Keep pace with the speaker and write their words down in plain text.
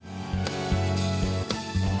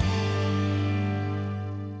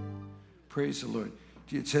Praise the Lord.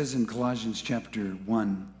 It says in Colossians chapter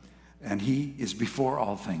 1, and he is before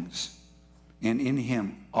all things, and in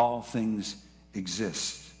him all things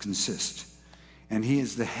consist. And he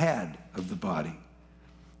is the head of the body,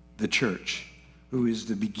 the church, who is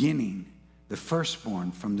the beginning, the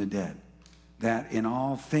firstborn from the dead, that in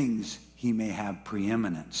all things he may have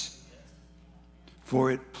preeminence.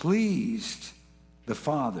 For it pleased the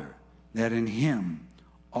Father that in him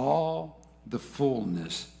all the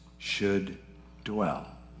fullness should dwell.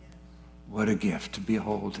 What a gift to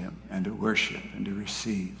behold him and to worship and to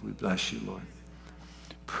receive. We bless you, Lord.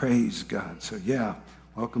 Praise God. So yeah,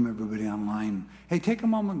 welcome everybody online. Hey, take a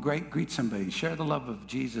moment, greet somebody. Share the love of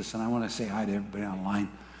Jesus. And I want to say hi to everybody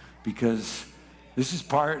online because this is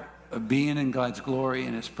part of being in God's glory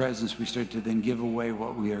and his presence. We start to then give away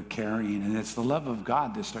what we are carrying. And it's the love of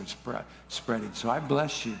God that starts spreading. So I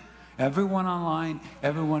bless you. Everyone online,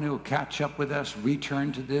 everyone who will catch up with us,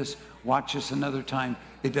 return to this, watch us another time.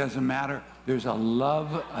 It doesn't matter. There's a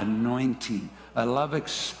love anointing, a love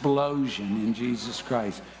explosion in Jesus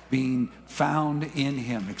Christ, being found in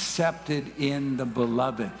him, accepted in the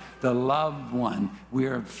beloved, the loved one. We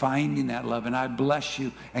are finding that love, and I bless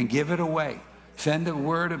you and give it away. Send a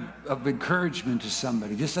word of encouragement to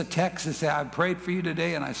somebody. Just a text to say, I prayed for you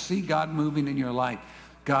today, and I see God moving in your life.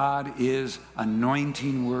 God is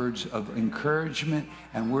anointing words of encouragement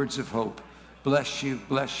and words of hope. Bless you,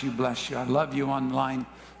 bless you, bless you. I love you online.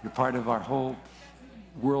 You're part of our whole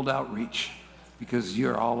world outreach because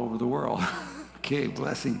you're all over the world. Okay,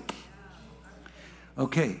 blessing.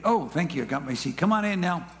 Okay. Oh, thank you. I got my seat. Come on in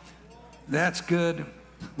now. That's good.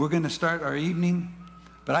 We're going to start our evening,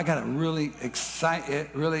 but I got a really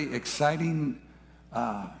exciting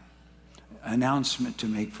announcement to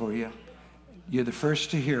make for you. You're the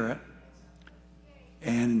first to hear it,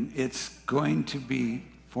 and it's going to be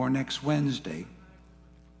for next Wednesday.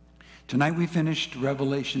 Tonight we finished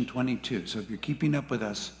Revelation 22, so if you're keeping up with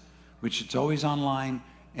us, which it's always online,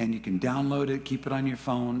 and you can download it, keep it on your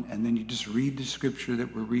phone, and then you just read the scripture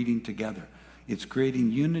that we're reading together. It's creating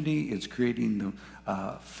unity, it's creating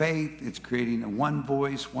the faith, it's creating a one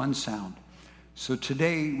voice, one sound. So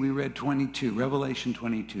today we read 22, Revelation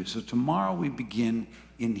 22. So tomorrow we begin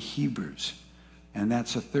in Hebrews. And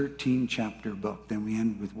that's a 13-chapter book. Then we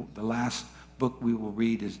end with the last book we will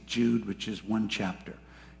read is Jude, which is one chapter.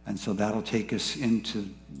 And so that'll take us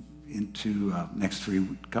into next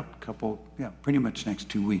pretty much next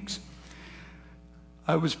 2 weeks.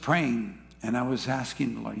 I was praying and I was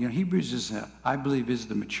asking the Lord, Hebrews I believe is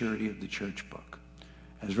the maturity of the church book.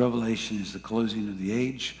 As Revelation is the closing of the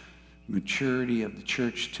age, maturity of the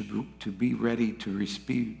church to be ready to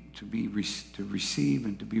receive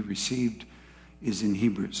and to be received is in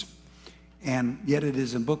Hebrews. And yet it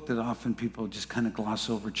is a book that often people just kind of gloss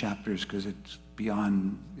over chapters because it's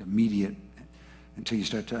beyond immediate until you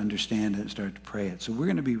start to understand it and start to pray it. So we're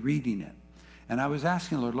going to be reading it. And I was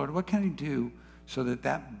asking the Lord, what can I do so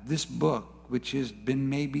that this book, which has been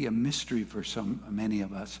maybe a mystery for many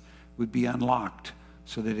of us, would be unlocked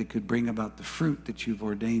so that it could bring about the fruit that you've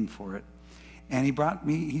ordained for it. And he brought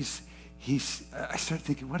me, I started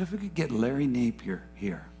thinking, what if we could get Larry Napier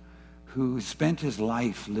here, who spent his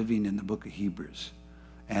life living in the book of Hebrews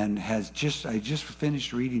and I just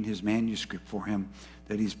finished reading his manuscript for him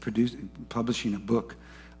that he's publishing a book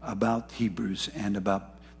about Hebrews and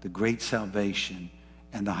about the great salvation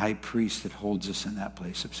and the high priest that holds us in that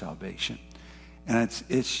place of salvation. And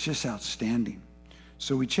it's just outstanding.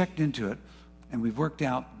 So we checked into it and we've worked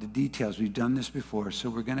out the details. We've done this before. So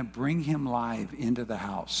we're going to bring him live into the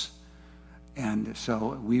house. And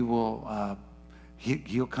so we will,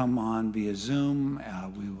 he'll come on via Zoom.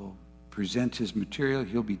 We will present his material.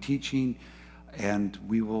 He'll be teaching, and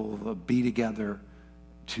we will be together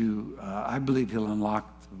to, I believe he'll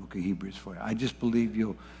unlock the book of Hebrews for you. I just believe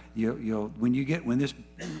when this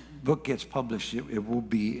book gets published, it will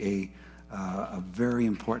be a very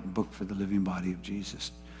important book for the living body of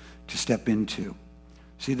Jesus to step into.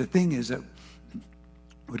 See, the thing is that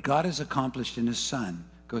what God has accomplished in his Son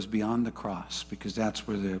goes beyond the cross, because that's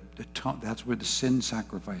where the sin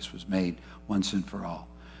sacrifice was made once and for all.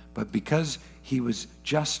 But because he was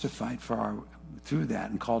justified through that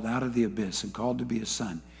and called out of the abyss and called to be a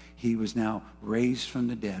son, he was now raised from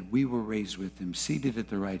the dead. We were raised with him, seated at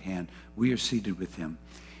the right hand. We are seated with him.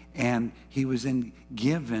 And he was then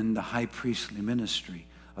given the high priestly ministry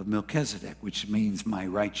of Melchizedek, which means my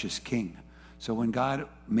righteous king. So when God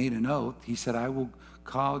made an oath, he said, I will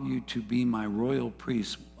call you to be my royal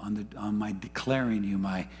priest on my declaring you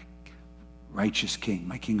my righteous king,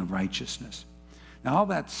 my king of righteousness. Now all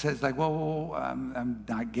that says like, whoa, I'm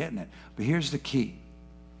not getting it. But here's the key.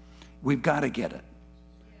 We've got to get it.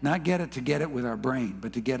 Not get it to get it with our brain,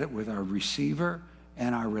 but to get it with our receiver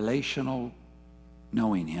and our relational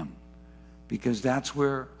knowing him. Because that's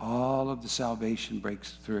where all of the salvation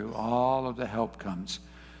breaks through, all of the help comes.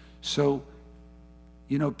 So,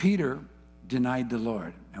 you know, Peter denied the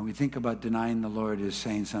Lord. And we think about denying the Lord as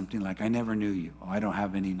saying something like, I never knew you. Oh, I don't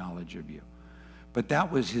have any knowledge of you. But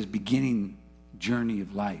that was his beginning journey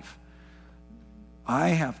of life. I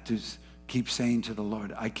have to keep saying to the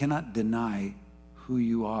Lord, I cannot deny who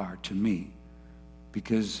you are to me,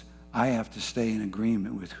 because I have to stay in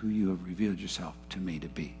agreement with who you have revealed yourself to me to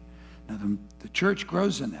be. Now, the church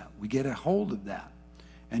grows in that. We get a hold of that.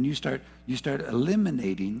 And you start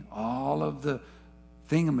eliminating all of the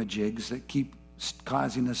thingamajigs that keep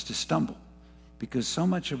causing us to stumble, because so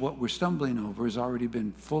much of what we're stumbling over has already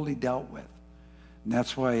been fully dealt with. And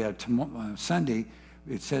that's why Sunday,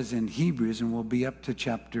 it says in Hebrews, and we'll be up to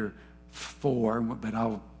chapter 4, but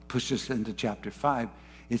I'll push us into chapter 5.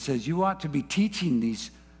 It says you ought to be teaching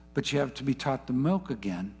these, but you have to be taught the milk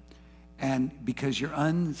again. And because you're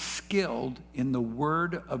unskilled in the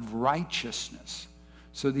word of righteousness.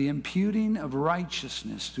 So the imputing of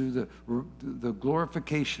righteousness through the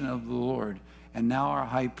glorification of the Lord, and now our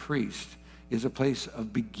high priest, is a place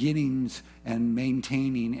of beginnings and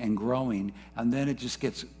maintaining and growing, and then it just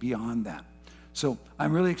gets beyond that. So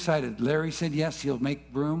I'm really excited. Larry said yes, he'll make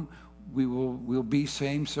room. We'll be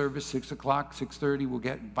same service, 6 o'clock, 6:30.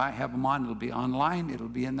 We'll have them on. It'll be online. It'll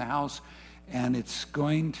be in the house. And it's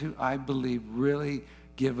going to, I believe, really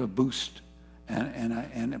give a boost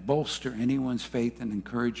and bolster anyone's faith and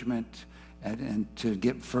encouragement, and to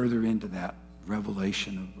get further into that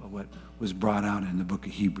revelation of what was brought out in the book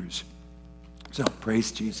of Hebrews. So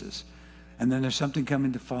praise Jesus. And then there's something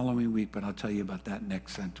coming the following week, but I'll tell you about that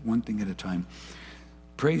next, one thing at a time.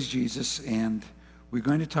 Praise Jesus. And we're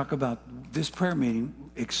going to talk about this prayer meeting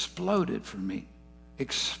exploded for me.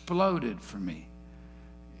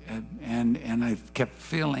 And I kept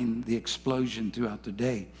feeling the explosion throughout the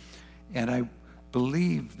day. And I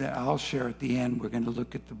believe that I'll share at the end. We're going to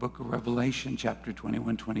look at the book of Revelation, chapter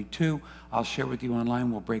 21, 22. I'll share with you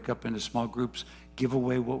online. We'll break up into small groups, give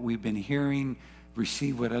away what we've been hearing,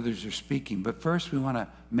 receive what others are speaking. But first, we want to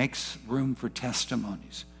make room for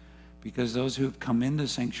testimonies, because those who have come into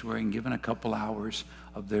sanctuary and given a couple hours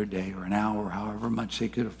of their day, or an hour, however much they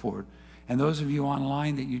could afford, and those of you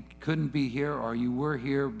online that you couldn't be here, or you were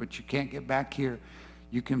here but you can't get back here,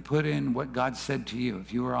 you can put in what God said to you.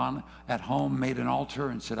 If you were at home, made an altar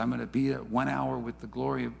and said, I'm going to be at 1 hour with the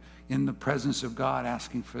glory of, in the presence of God,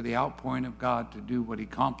 asking for the outpouring of God to do what he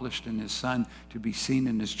accomplished in his son, to be seen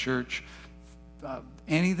in his church.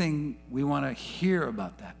 Anything, we want to hear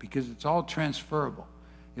about that, because it's all transferable.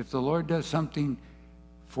 If the Lord does something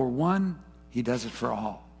for one, he does it for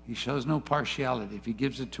all. He shows no partiality. If he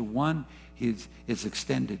gives it to one, it's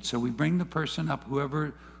extended. So we bring the person up,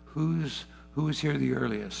 who is here the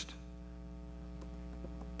earliest?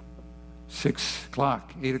 6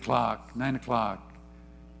 o'clock, 8 o'clock, 9 o'clock,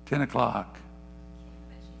 10 o'clock.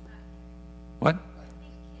 What?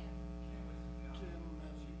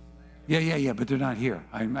 Yeah, but they're not here.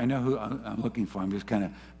 I know who I'm looking for. I'm just kind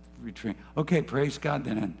of retreating. Okay, praise God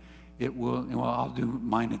then. And I'll do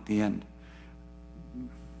mine at the end.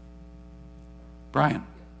 Brian,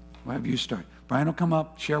 we'll have you start. Brian will come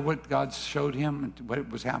up, share what God showed him, and what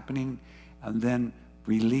was happening, and then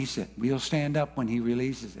release it. We'll stand up when he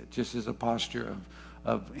releases it, just as a posture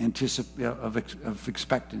of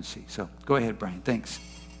expectancy. So go ahead, Brian. Thanks.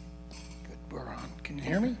 Good, we're on. Can you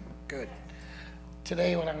hear me? Good.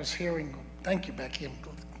 Today, what I was hearing, thank you, Becky,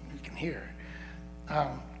 you can hear,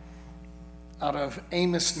 out of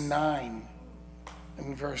Amos 9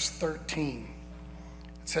 in verse 13,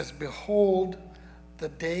 it says, Behold, the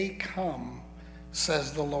day come,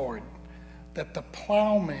 says the Lord, that the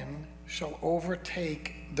plowman shall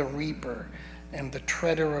overtake the reaper and the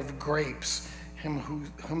treader of grapes,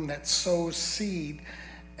 whom that sows seed,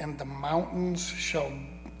 and the mountains shall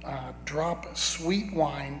drop sweet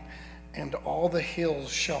wine, and all the hills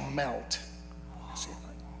shall melt.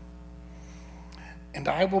 And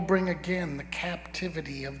I will bring again the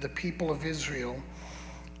captivity of the people of Israel,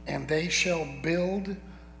 and they shall build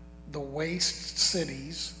the waste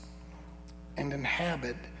cities and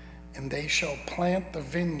inhabit, and they shall plant the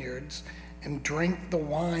vineyards and drink the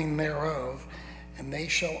wine thereof, and they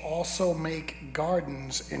shall also make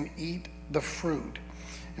gardens and eat the fruit.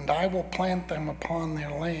 And I will plant them upon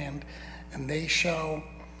their land, and they shall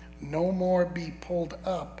no more be pulled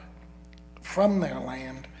up from their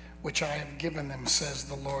land, which I have given them, says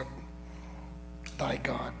the Lord thy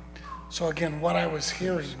God. So again, what I was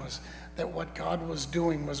hearing was that what God was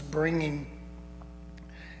doing was bringing,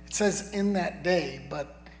 it says in that day,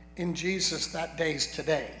 but in Jesus, that day's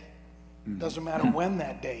today. Doesn't matter when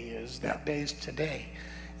that day is, that day's today.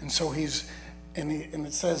 And so and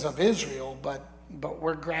it says of Israel, but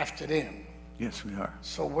we're grafted in. Yes, we are.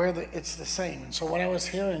 So it's the same. And so what I was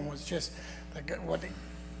hearing was just, and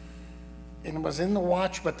it was in the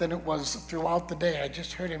watch, but then it was throughout the day. I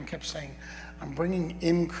just heard him kept saying, I'm bringing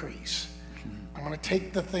increase. I'm going to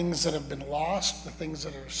take the things that have been lost, the things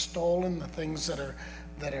that are stolen, the things that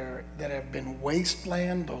have been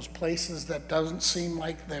wasteland, those places that doesn't seem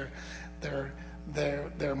like they're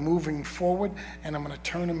moving forward, and I'm going to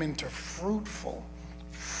turn them into fruitful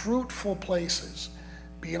places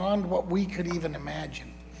beyond what we could even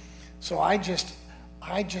imagine. So I just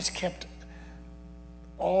kept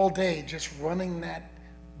all day just running that.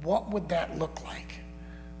 What would that look like?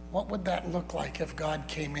 What would that look like if God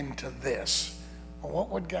came into this? Or what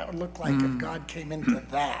would God look like if God came into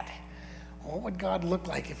that? Or what would God look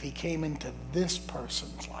like if he came into this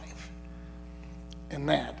person's life? And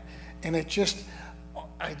that. And it just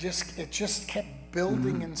kept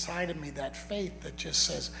building inside of me that faith that just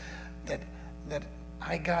says that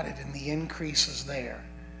I got it, and the increase is there.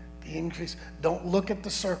 The increase. Don't look at the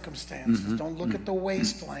circumstances. Don't look at the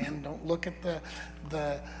wasteland. Don't look at the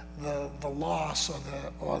loss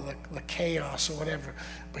or the chaos or whatever.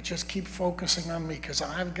 But just keep focusing on me, because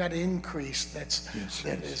I've got increase that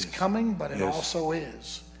is coming, but it also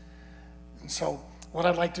is. And so what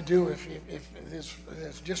I'd like to do is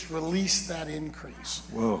just release that increase.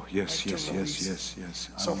 Whoa! Yes, yes.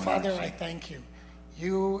 So Father, I thank you.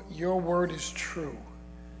 Your word is true.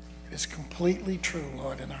 It is completely true,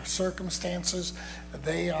 Lord. And our circumstances,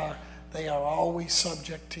 they are always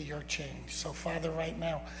subject to your change. So Father, right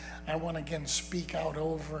now, I want to again speak out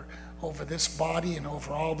over this body and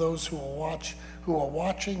over all those who are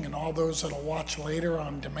watching, and all those that will watch later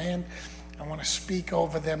on demand. I want to speak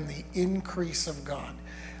over them the increase of God.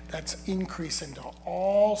 That's increase into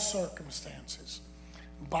all circumstances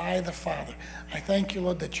by the Father. I thank you,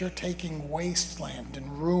 Lord, that you're taking wasteland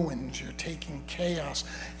and ruins, you're taking chaos,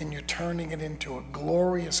 and you're turning it into a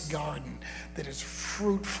glorious garden that is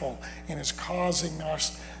fruitful and is causing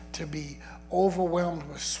us to be overwhelmed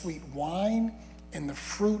with sweet wine and the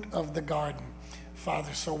fruit of the garden,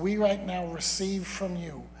 Father. So we right now receive from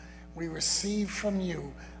you. We receive from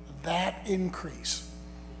you that increase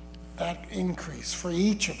for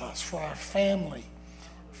each of us, for our family,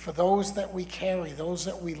 for those that we carry, those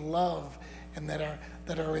that we love, and that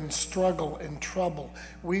are in struggle and trouble.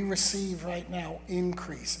 We receive right now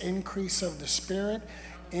increase of the Spirit,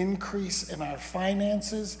 increase in our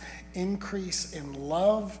finances, increase in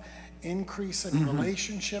love, increase in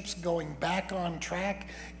relationships, going back on track,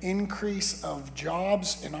 increase of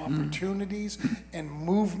jobs and opportunities and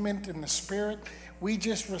movement in the Spirit. We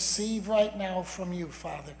just receive right now from you,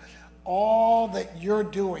 Father, all that you're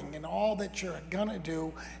doing and all that you're gonna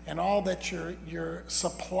do and all that you're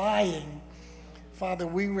supplying. Father,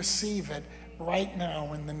 we receive it right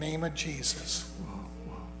now in the name of Jesus.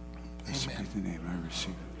 Whoa. Blessed be the name.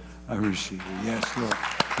 I receive it. Yes, Lord.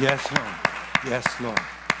 Yes, Lord. Yes, Lord.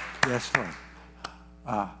 Yes,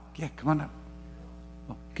 Lord. Yeah, come on up.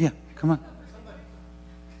 Oh, yeah, come on.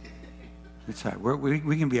 It's all right.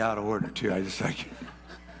 We can be out of order too. I just like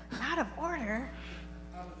out of order.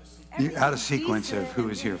 Out of sequence of who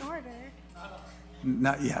is here.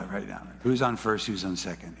 Not right now. Who's on first? Who's on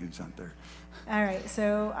second? Who's on third? All right.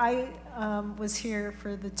 So I was here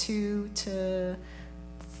for the 2 to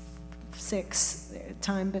 6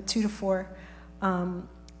 time, but 2 to 4,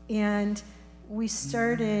 and we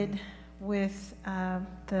started with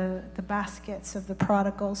the baskets of the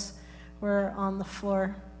prodigals were on the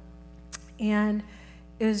floor, and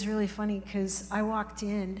it was really funny because I walked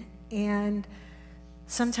in, and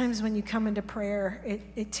sometimes when you come into prayer,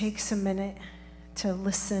 it takes a minute to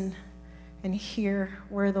listen and hear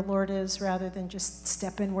where the Lord is rather than just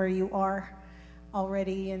step in where you are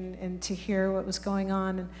already and to hear what was going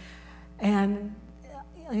on. And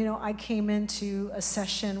you know, I came into a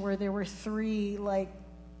session where there were 3 like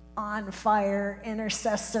on fire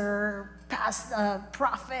intercessor,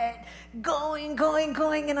 prophet, going,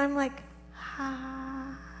 and I'm like, and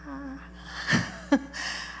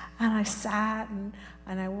I sat and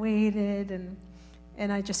I waited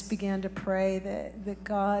and I just began to pray that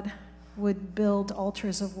God would build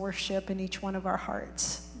altars of worship in each one of our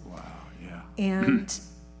hearts. Wow, yeah. And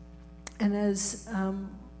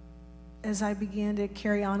as I began to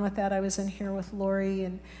carry on with that, I was in here with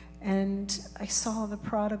Lori and I saw the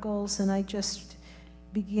prodigals, and I just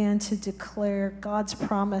began to declare God's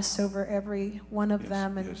promise over every one of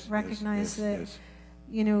them and recognize that,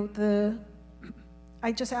 you know,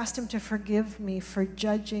 I just asked him to forgive me for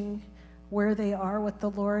judging where they are with the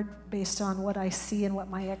Lord based on what I see and what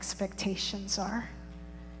my expectations are.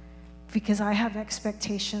 Because I have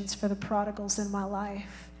expectations for the prodigals in my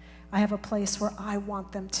life. I have a place where I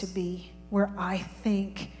want them to be, where I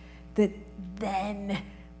think that then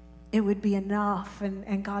it would be enough.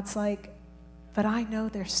 And God's like, but I know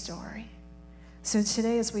their story. So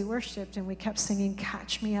today as we worshiped and we kept singing,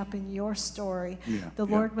 Catch Me Up in Your Story, the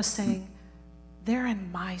Lord was saying, they're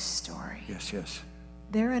in my story. Yes, yes.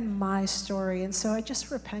 They're in my story. And so I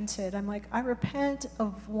just repented. I'm like, I repent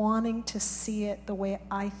of wanting to see it the way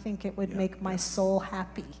I think it would make my soul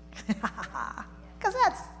happy. Because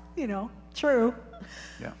that's, true.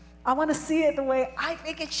 Yeah. I want to see it the way I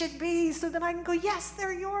think it should be so that I can go, yes,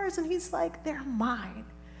 they're yours. And he's like, they're mine.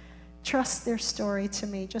 Trust their story to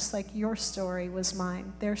me, just like your story was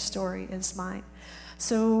mine. Their story is mine.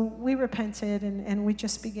 So we repented and we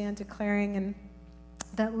just began declaring, and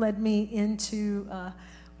that led me into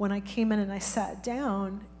when I came in and I sat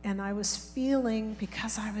down and I was feeling,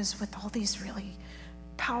 because I was with all these really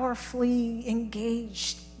powerfully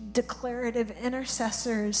engaged, declarative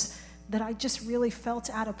intercessors, that I just really felt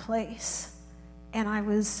out of place. And I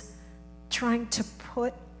was trying to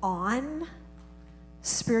put on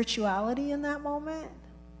spirituality in that moment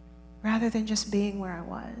rather than just being where I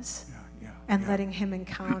was and letting him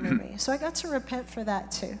encounter me. So I got to repent for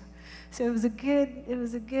that too. So it was a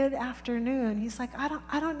good afternoon. He's like,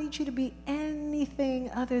 I don't need you to be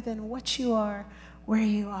anything other than what you are, where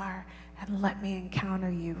you are, and let me encounter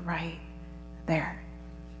you right there.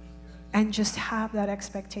 And just have that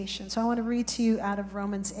expectation. So I want to read to you out of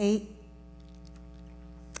Romans 8,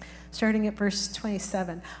 starting at verse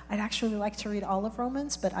 27. I'd actually like to read all of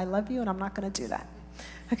Romans, but I love you and I'm not going to do that.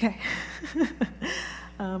 Okay.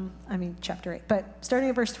 Chapter 8. But starting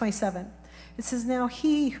at verse 27, it says, Now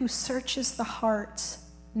he who searches the hearts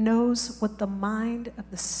knows what the mind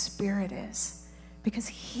of the Spirit is, because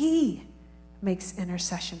he makes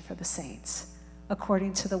intercession for the saints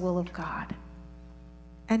according to the will of God.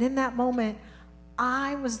 And in that moment,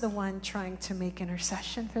 I was the one trying to make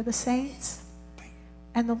intercession for the saints.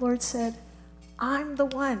 And the Lord said, I'm the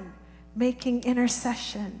one making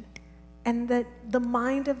intercession. And that the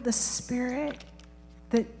mind of the Spirit,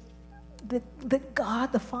 that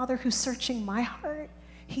God, the Father who's searching my heart,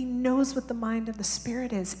 he knows what the mind of the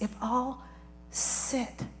Spirit is. If I'll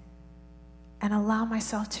sit and allow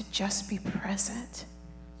myself to just be present,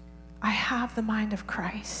 I have the mind of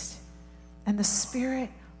Christ. And the Spirit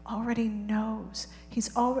already knows.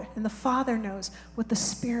 And the Father knows what the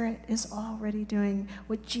Spirit is already doing,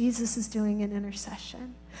 what Jesus is doing in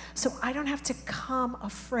intercession. So I don't have to come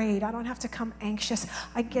afraid. I don't have to come anxious.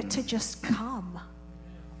 I get to just come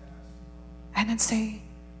and then say,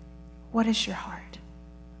 what is your heart?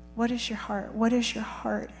 What is your heart? What is your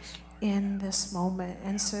heart in this moment?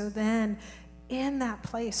 And so then in that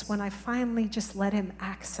place, when I finally just let him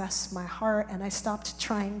access my heart and I stopped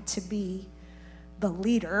trying to be the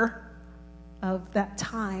leader of that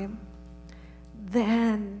time,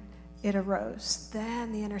 then it arose.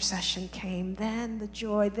 Then the intercession came. Then the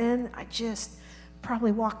joy. Then I just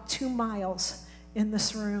probably walked 2 miles in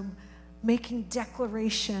this room making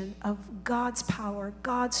declaration of God's power,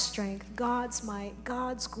 God's strength, God's might,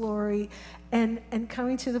 God's glory, and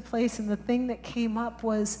coming to the place, and the thing that came up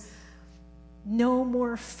was no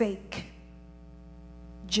more fake,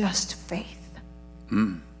 just faith.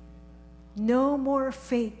 No more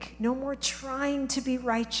fake, no more trying to be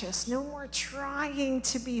righteous, no more trying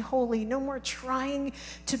to be holy, no more trying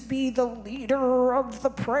to be the leader of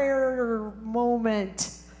the prayer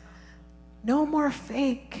moment. No more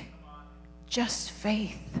fake, just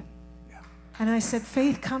faith. And I said,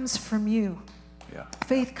 faith comes from you.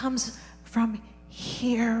 Faith comes from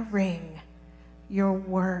hearing your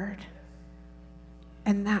word.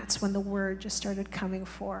 And that's when the word just started coming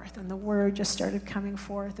forth, and the word just started coming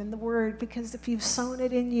forth, and the word, because if you've sown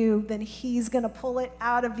it in you, then he's going to pull it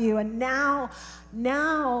out of you. And now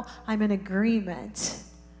I'm in agreement.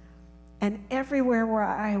 And everywhere where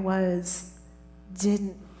I was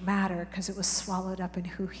didn't matter because it was swallowed up in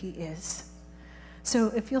who he is. So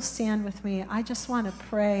if you'll stand with me, I just want to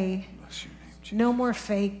pray. Bless your name, Jesus. No more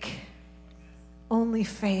fake, only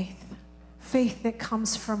faith. Faith that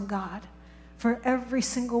comes from God. For every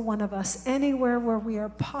single one of us, anywhere where we are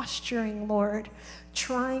posturing, Lord,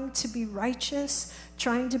 trying to be righteous,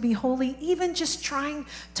 trying to be holy, even just trying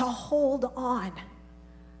to hold on,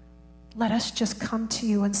 let us just come to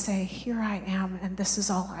you and say, here I am, and this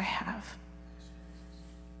is all I have.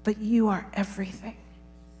 But you are everything.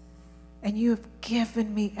 And you have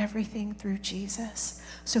given me everything through Jesus.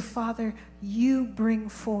 So, Father, you bring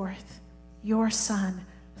forth your Son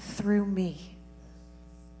through me.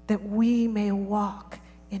 that we may walk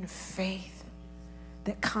in faith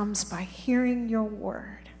that comes by hearing your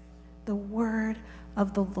word, the word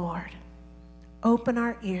of the Lord. Open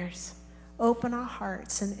our ears, open our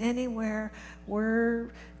hearts, and anywhere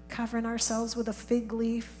we're covering ourselves with a fig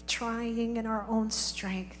leaf, trying in our own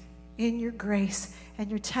strength, in your grace and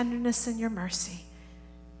your tenderness and your mercy,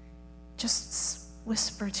 just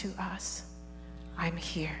whisper to us, I'm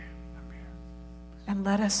here. And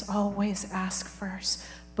let us always ask first,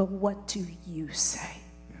 but what do you say?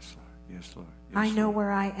 Yes, Lord. Yes, Lord. Yes, I know Lord.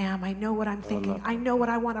 where I am. I know what I'm thinking. I know what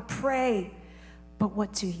I want to pray. But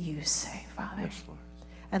what do you say, Father? Yes, Lord.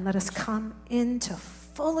 And let us come into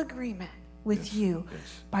full agreement with you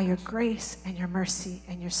by your grace and your mercy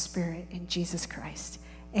and your spirit in Jesus Christ.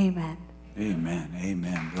 Amen. Amen.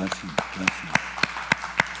 Amen. Bless you. Bless you.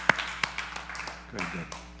 Go ahead,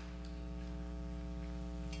 Deb.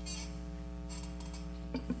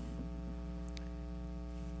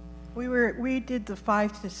 We did the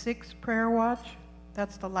 5 to 6 prayer watch.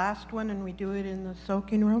 That's the last one, and we do it in the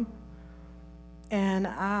soaking room. And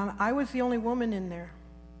I was the only woman in there.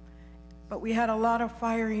 But we had a lot of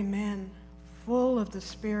fiery men, full of the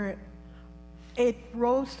Spirit. It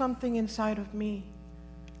rose something inside of me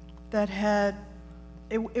that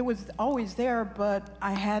it was always there, but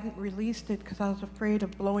I hadn't released it because I was afraid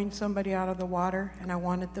of blowing somebody out of the water, and I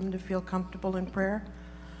wanted them to feel comfortable in prayer.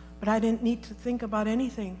 But I didn't need to think about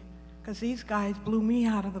anything because these guys blew me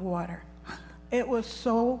out of the water. It was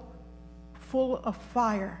so full of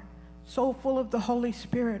fire, so full of the Holy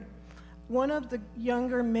Spirit. One of the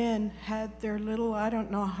younger men had their little, I don't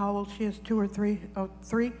know how old she is, 2 or 3, oh,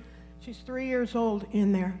 3. She's 3 years old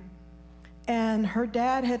in there. And her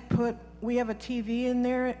dad had we have a TV in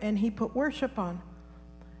there, and he put worship on.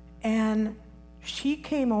 And she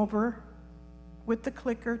came over with the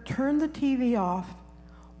clicker, turned the TV off,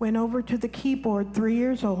 went over to the keyboard, 3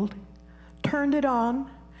 years old, turned it on,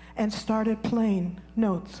 and started playing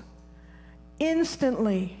notes.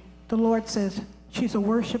 Instantly, the Lord says, she's a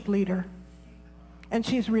worship leader, and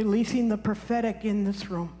she's releasing the prophetic in this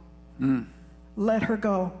room. Let her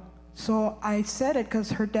go. So I said it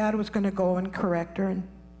because her dad was going to go and correct her, and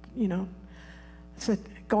said,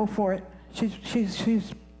 go for it.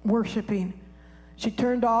 She's worshiping. She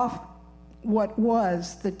turned off what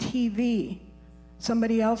was the TV,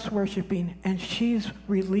 somebody else worshiping, and she's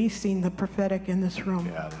releasing the prophetic in this room.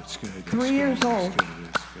 Yeah, that's good. That's 3 years good. old. That's good.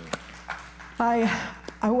 That's good.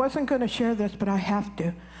 I wasn't going to share this, but I have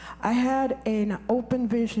to. I had an open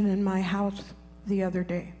vision in my house the other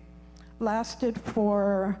day. Lasted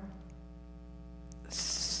for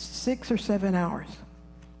 6 or 7 hours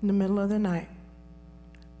in the middle of the night.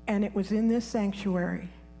 And it was in this sanctuary.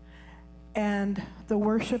 And the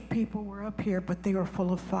worship people were up here, but they were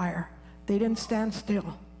full of fire. They didn't stand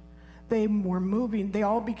still. They were moving. They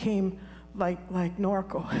all became like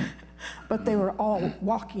Norco. But they were all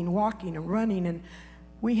walking and running. And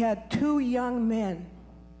we had 2 young men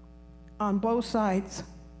on both sides.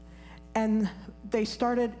 And they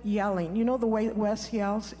started yelling. You know the way Wes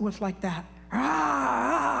yells? It was like that. Ah,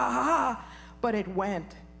 ah, ah. But it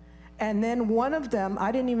went. And then one of them,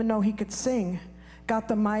 I didn't even know he could sing, got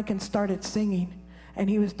the mic and started singing. And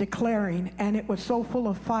he was declaring, and it was so full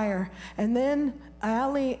of fire. And then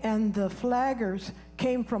Allie and the flaggers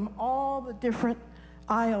came from all the different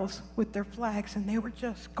aisles with their flags, and they were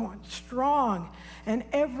just going strong. And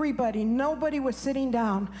everybody, nobody was sitting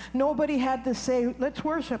down. Nobody had to say, let's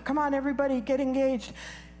worship. Come on, everybody, get engaged.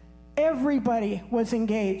 Everybody was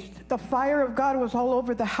engaged. The fire of God was all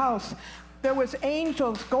over the house. There was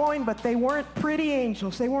angels going, but they weren't pretty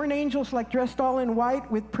angels. They weren't angels like dressed all in white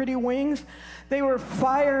with pretty wings. They were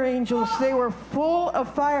fire angels. They were full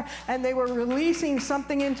of fire, and they were releasing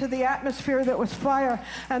something into the atmosphere that was fire.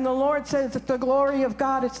 And the Lord says, it's the glory of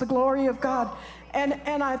God. It's the glory of God. And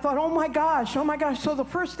I thought, oh my gosh. So the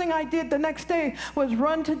first thing I did the next day was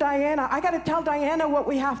run to Diana. I got to tell Diana what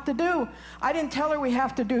we have to do. I didn't tell her we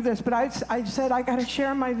have to do this, but I said, I got to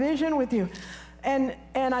share my vision with you. And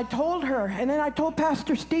I told her, and then I told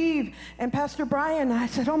Pastor Steve and Pastor Brian. I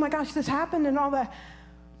said, oh my gosh, this happened and all that.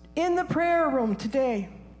 In the prayer room today,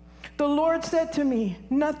 the Lord said to me,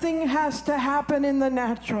 nothing has to happen in the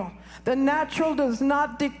natural. The natural does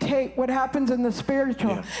not dictate what happens in the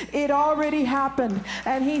spiritual. Yeah. It already happened.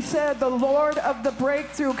 And he said, the Lord of the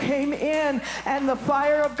breakthrough came in, and the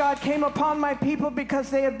fire of God came upon my people because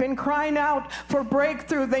they had been crying out for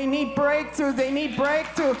breakthrough. They need breakthrough. They need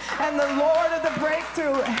breakthrough. And the Lord of the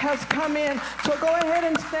breakthrough has come in. So go ahead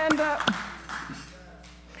and stand up.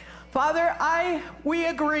 Father, we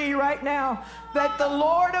agree right now that the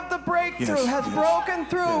Lord of the breakthrough has broken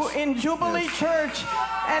through in Jubilee Church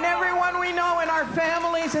and everyone we know in our our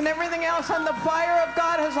families and everything else, and the fire of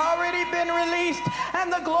God has already been released,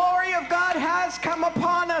 and the glory of God has come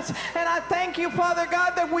upon us. And I thank you, Father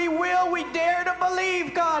God, that we dare to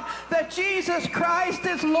believe, God, that Jesus Christ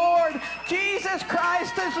is Lord. Jesus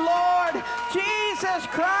Christ is Lord. Jesus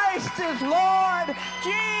Christ is Lord.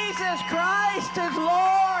 Jesus Christ is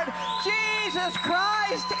Lord. Jesus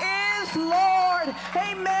Christ is Lord.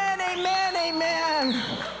 Amen, amen, amen.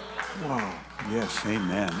 Wow. Yes,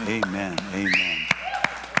 amen, amen, amen.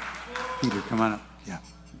 Peter, come on up. Yeah.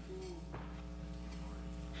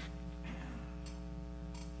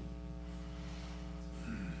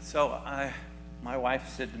 So my wife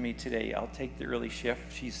said to me today, I'll take the early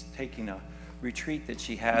shift. She's taking a retreat that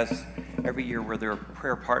she has every year with her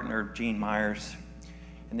prayer partner, Gene Myers.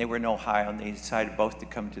 And they were in Ohio, and they decided both to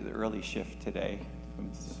come to the early shift today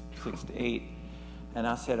from 6 to 8. And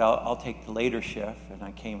I said, I'll take the later shift. And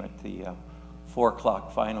I came at the 4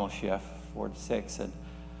 o'clock final shift, 4 to 6.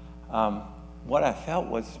 And what I felt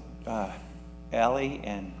was Allie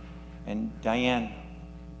and Diane,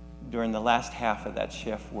 during the last half of that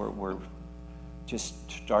shift, were just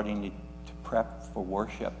starting to prep for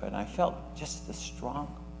worship. And I felt just the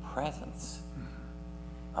strong presence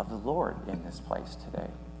of the Lord in this place today.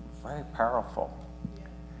 Very powerful.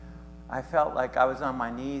 I felt like I was on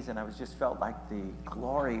my knees, and I just felt like the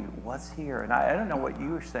glory was here. And I don't know what you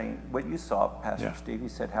were saying, what you saw, Pastor Steve. You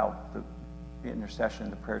said how the intercession,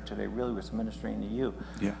 the prayer today really was ministering to you.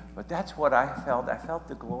 Yeah. But that's what I felt. I felt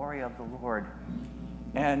the glory of the Lord.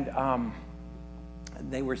 And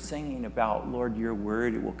they were singing about, Lord, your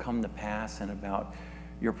word, it will come to pass, and about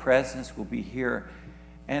your presence will be here.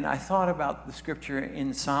 And I thought about the scripture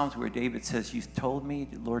in Psalms where David says, you told me,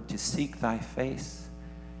 Lord, to seek thy face.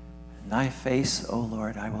 And thy face, O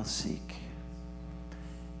Lord, I will seek.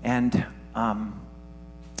 And,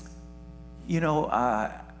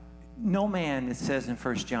 no man, it says in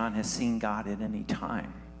 1 John, has seen God at any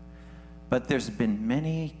time. But there's been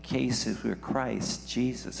many cases where Christ,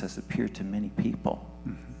 Jesus, has appeared to many people.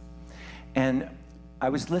 Mm-hmm. And I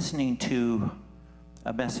was listening to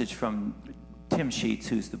a message from Tim Sheets,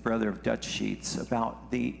 who's the brother of Dutch Sheets, about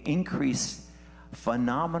the increased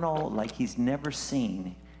phenomenal, like he's never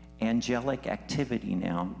seen, angelic activity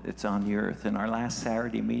now that's on the earth. In our last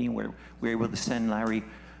Saturday meeting, where we were able to send Larry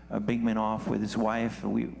Bigman off with his wife,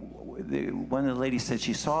 one of the ladies said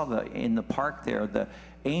she saw in the park there, the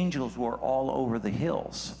angels were all over the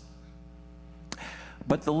hills.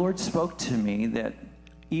 But the Lord spoke to me that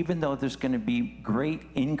even though there's going to be great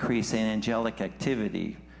increase in angelic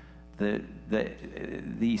activity,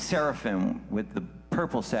 the seraphim with the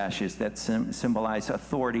purple sashes that symbolize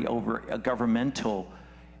authority over governmental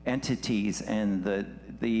entities, and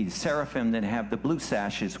the seraphim that have the blue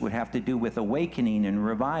sashes would have to do with awakening and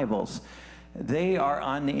revivals. They are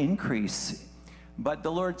on the increase. But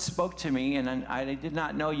the Lord spoke to me, and I did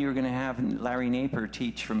not know you were going to have Larry Napier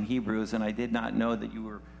teach from Hebrews, and I did not know that you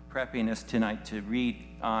were prepping us tonight to read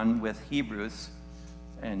on with Hebrews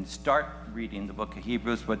and start reading the book of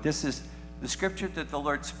Hebrews. But this is the scripture that the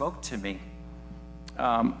Lord spoke to me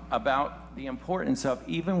about the importance of,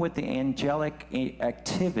 even with the angelic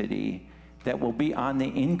activity that will be on the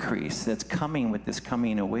increase that's coming with this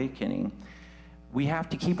coming awakening, we have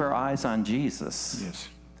to keep our eyes on Jesus. Yes.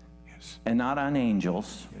 Yes. And not on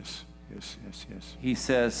angels. Yes. Yes. Yes. Yes. He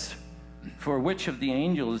says, for which of the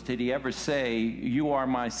angels did he ever say, you are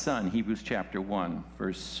my son? Hebrews chapter 1,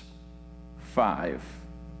 verse 5.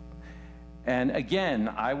 And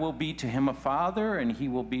again, I will be to him a father, and he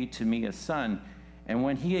will be to me a son. And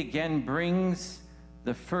when he again brings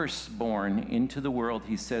the firstborn into the world,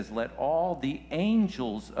 he says, let all the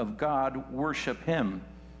angels of God worship him.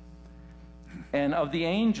 And of the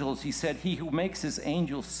angels, he said, he who makes his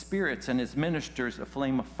angels spirits and his ministers a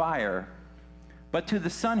flame of fire. But to the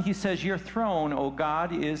Son, he says, your throne, O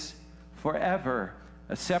God, is forever.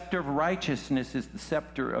 A scepter of righteousness is the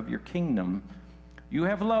scepter of your kingdom. You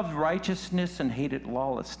have loved righteousness and hated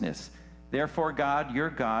lawlessness. Therefore, God, your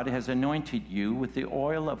God, has anointed you with the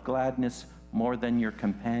oil of gladness more than your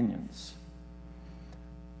companions.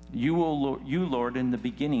 You, Lord, in the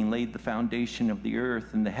beginning laid the foundation of the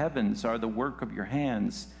earth, and the heavens are the work of your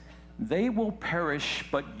hands. They will perish,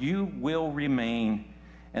 but you will remain,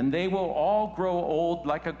 and they will all grow old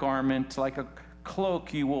like a garment, like a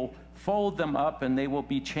cloak. You will fold them up, and they will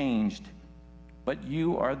be changed. But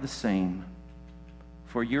you are the same,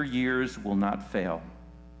 for your years will not fail.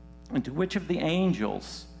 And to which of the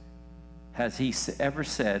angels has he ever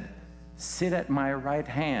said, sit at my right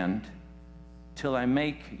hand till I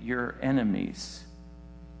make your enemies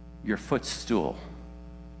your footstool?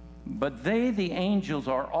 But they, the angels,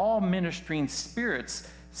 are all ministering spirits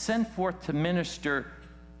sent forth to minister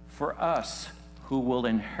for us who will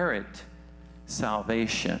inherit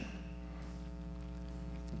salvation.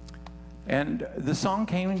 And the song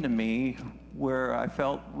came to me where I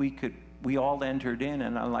felt we all entered in,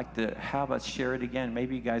 and I'd like to have us share it again.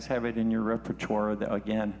 Maybe you guys have it in your repertoire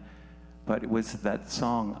again. But it was that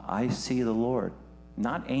song, I see the Lord,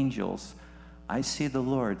 not angels. I see the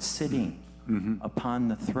Lord sitting upon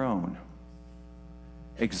the throne,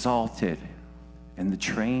 exalted, and the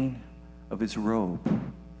train of his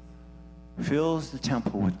robe fills the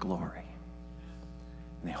temple with glory.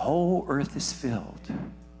 And the whole earth is filled.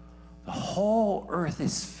 The whole earth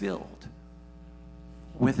is filled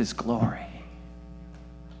with his glory.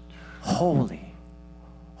 Holy,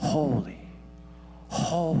 holy,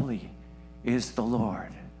 holy is the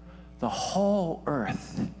Lord. The whole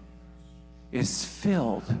earth is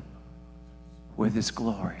filled with his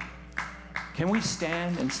glory. Can we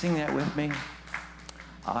stand and sing that with me?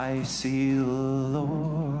 I see the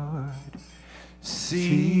Lord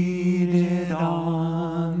seated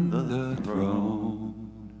on the throne,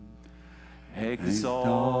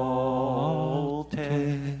 exalted,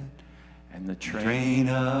 and the train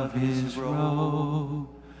of his robe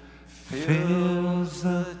fills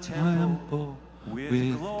the temple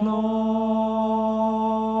with glory.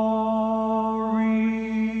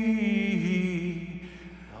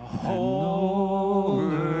 The whole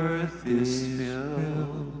earth is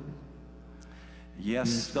filled.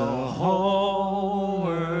 Yes, the whole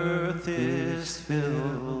earth is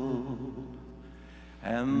filled.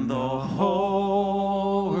 And the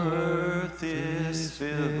whole earth is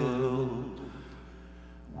filled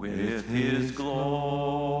with his glory.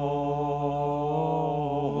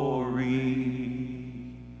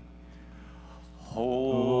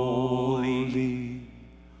 Holy,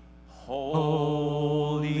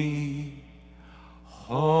 holy,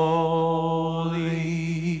 holy,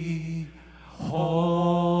 holy.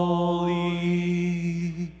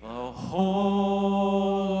 The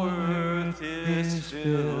whole earth is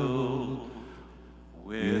filled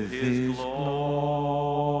with his glory.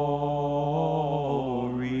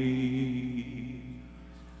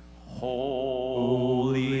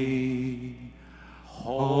 Holy,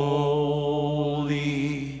 holy,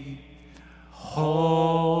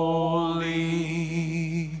 holy,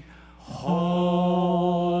 holy.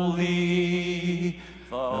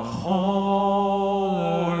 The whole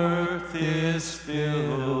earth is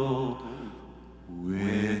filled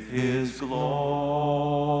with his glory.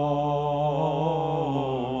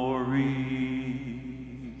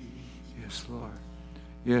 Yes, Lord.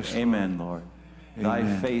 Yes, Amen, Lord. Thy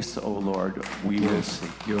Amen. face, O Lord, we will Yes, see.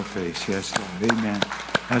 your face. Yes, Lord. Amen.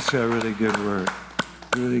 That's a really good word.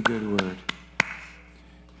 Really good word.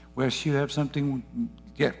 Wes, you have something?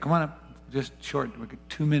 Yeah, come on up. Just short. We've got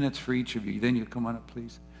 2 minutes for each of you. Then you come on up,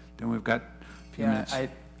 please. Then we've got a few minutes.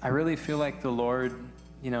 I really feel like the Lord,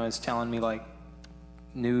 is telling me like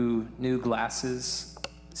new glasses,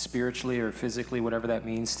 spiritually or physically, whatever that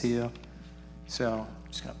means to you. So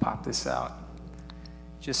I'm just gonna pop this out.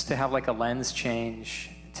 Just to have like a lens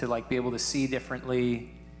change, to like be able to see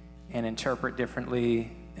differently and interpret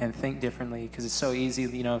differently and think differently, because it's so easy,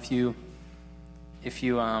 if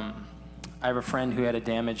you I have a friend who had a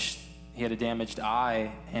damaged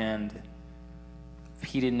eye, and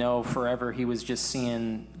he didn't know forever he was just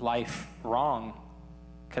seeing life wrong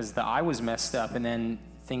because the eye was messed up, and then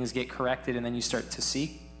things get corrected, and then you start to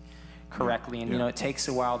see correctly, and it takes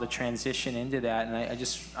a while to transition into that. And I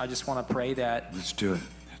just want to pray that. Let's do it.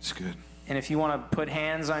 That's good. And if you want to put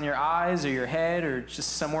hands on your eyes or your head or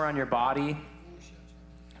just somewhere on your body,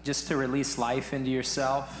 just to release life into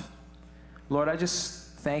yourself. Lord, I just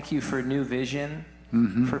thank you for new vision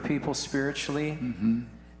for people spiritually,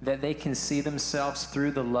 that they can see themselves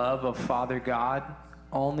through the love of Father God,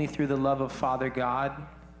 only through the love of Father God,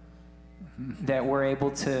 that we're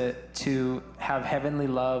able to have heavenly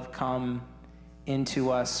love come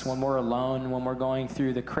into us when we're alone, when we're going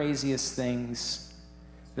through the craziest things,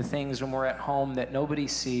 the things when we're at home that nobody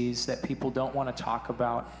sees, that people don't want to talk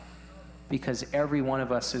about, because every one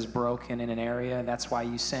of us is broken in an area. That's why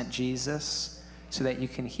you sent Jesus, so that you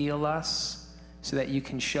can heal us, so that you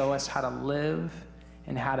can show us how to live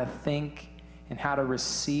and how to think and how to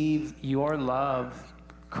receive your love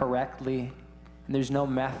correctly. And there's no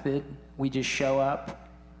method. We just show up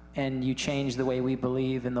and you change the way we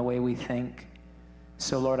believe and the way we think.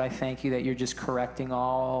 So Lord, I thank you that you're just correcting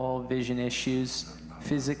all vision issues,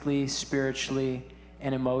 physically, spiritually,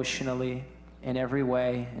 and emotionally, in every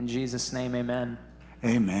way. In Jesus' name, amen.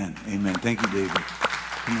 Amen. Amen. Thank you, David.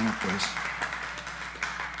 Come on up, please.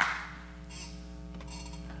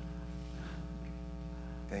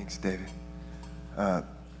 Thanks, David.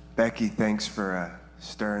 Becky, thanks for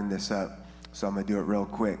stirring this up. So I'm going to do it real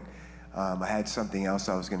quick. I had something else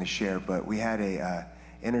I was going to share, but we had a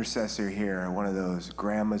intercessor here, one of those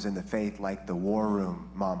grandmas in the faith, like the war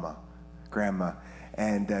room grandma.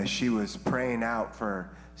 And she was praying out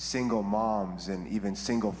for single moms and even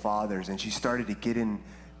single fathers. And she started to get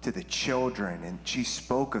into the children. And she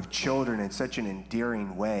spoke of children in such an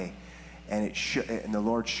endearing way. And and the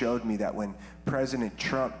Lord showed me that when President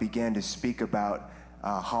Trump began to speak about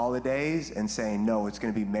holidays and saying, no, it's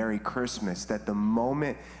going to be Merry Christmas, that the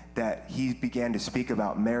moment that he began to speak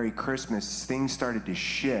about Merry Christmas, things started to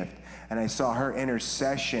shift. And I saw her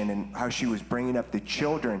intercession and how she was bringing up the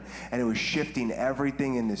children, and it was shifting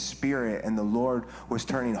everything in the spirit. And the Lord was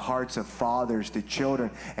turning hearts of fathers to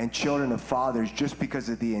children and children of fathers, just because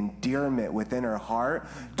of the endearment within her heart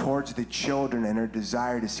towards the children and her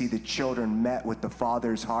desire to see the children met with the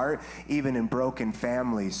Father's heart, even in broken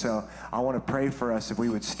families. So I want to pray for us if we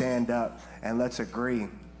would stand up and let's agree.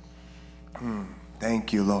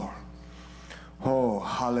 Thank you, Lord. Oh,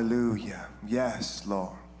 hallelujah. Yes,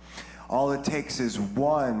 Lord. All it takes is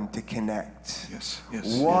one to connect. Yes.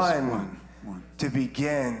 One to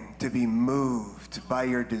begin to be moved by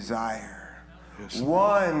your desire. Yes.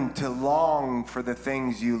 One to long for the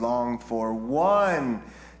things you long for. One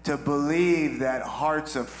to believe that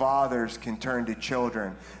hearts of fathers can turn to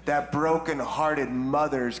children, that broken-hearted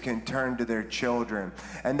mothers can turn to their children,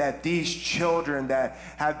 and that these children that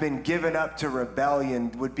have been given up to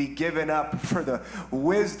rebellion would be given up for the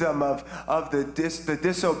wisdom of the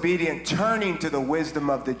disobedient, turning to the wisdom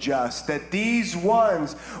of the just, that these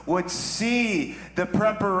ones would see the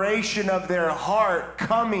preparation of their heart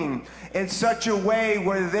coming in such a way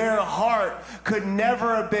where their heart could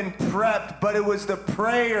never have been prepped, but it was the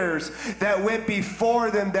prayers that went before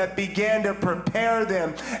them that began to prepare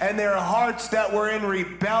them, and their hearts that were in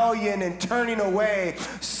rebellion and turning away,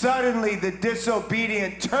 suddenly the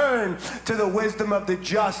disobedient turned to the wisdom of the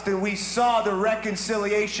just, and we saw the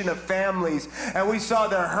reconciliation of families, and we saw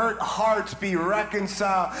the hurt hearts be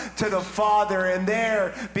reconciled to the Father, and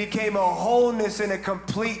there became a wholeness and a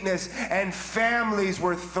completeness, and families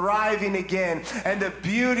were thriving again, and the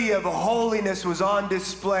beauty of holiness was on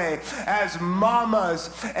display as mamas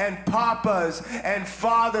and papas and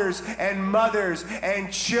fathers and mothers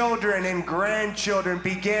and children and grandchildren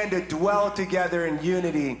began to dwell together in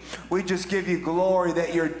unity. We just give you glory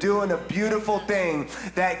that you're doing a beautiful thing,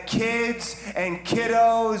 that kids and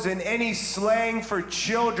kiddos and any slang for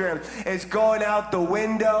children is going out the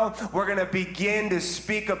window. We're going to begin to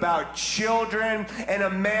speak about children in a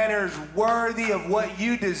manner worthy of what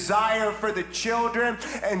you desire for the children,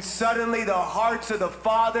 and suddenly the hearts of the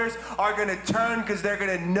fathers are going to turn, because they're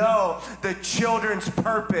going to know the children's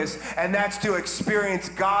purpose, and that's to experience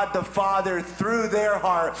God the Father through their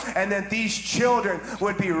heart, and that these children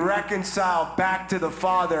would be reconciled back to the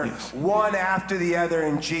Father, yes, one after the other,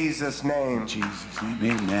 in Jesus' name. In Jesus' name,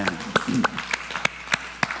 amen.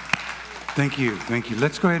 Thank you.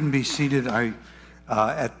 Let's go ahead and be seated.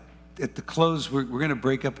 At the close, we're going to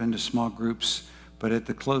break up into small groups, but at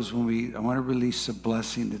the close, I want to release a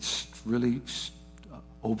blessing that's really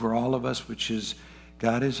over all of us, which is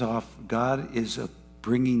God is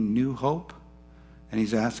bringing new hope, and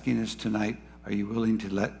he's asking us tonight, are you willing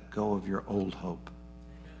to let go of your old hope?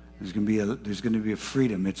 There's going to be a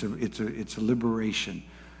freedom. It's a liberation,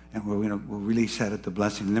 and we'll release that at the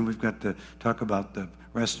blessing. And then we've got to talk about the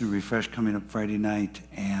Rest and Refresh coming up Friday night,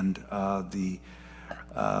 and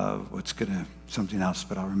something else,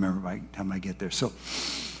 but I'll remember by the time I get there. So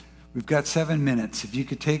we've got 7 minutes. If you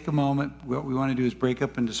could take a moment, what we want to do is break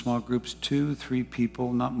up into small groups, 2-3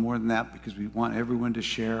 people, not more than that, because we want everyone to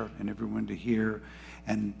share and everyone to hear.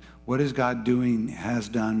 And what is God doing, has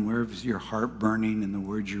done, where is your heart burning in the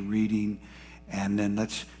words you're reading? And then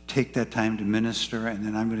let's take that time to minister, and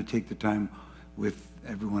then I'm going to take the time with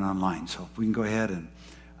everyone online. So if we can go ahead and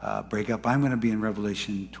break up. I'm going to be in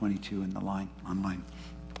Revelation 22 in the line, online.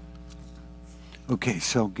 Okay,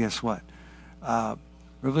 so guess what?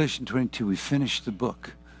 Revelation 22, we finished the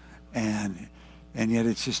book, and yet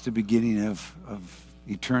it's just the beginning of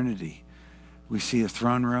eternity. We see a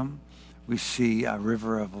throne room. We see a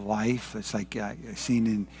river of life. It's like seen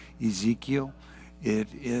in Ezekiel. It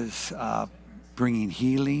is bringing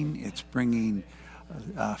healing. It's bringing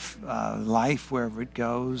life wherever it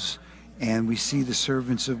goes. And we see the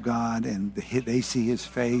servants of God, and they see his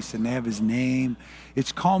face, and they have his name.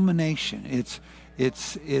 It's culmination. It's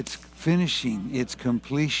finishing. It's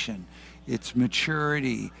completion. It's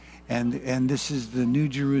maturity. And this is the new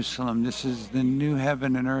Jerusalem. This is the new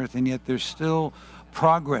heaven and earth. And yet there's still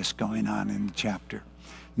progress going on in the chapter.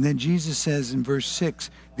 And then Jesus says in verse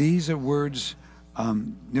 6, these are words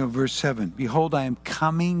Verse 7, behold, I am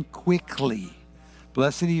coming quickly.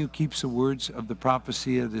 Blessed he who keeps the words of the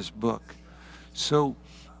prophecy of this book. So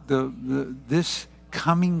this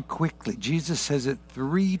coming quickly, Jesus says it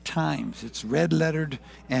 3 times. It's red lettered,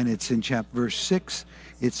 and it's in verse 6,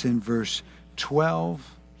 it's in verse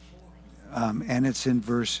 12, and it's in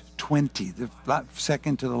verse 20, the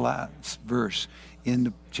second to the last verse in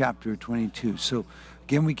the chapter 22. So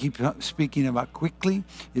again, we keep speaking about quickly,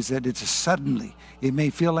 is that it's a suddenly. It may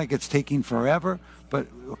feel like it's taking forever, but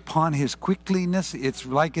upon his quickliness, it's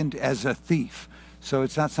likened as a thief. So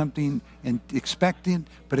it's not something expected,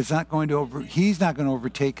 but it's not going to he's not going to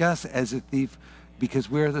overtake us as a thief, because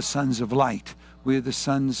we're the sons of light. We're the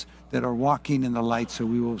sons that are walking in the light, so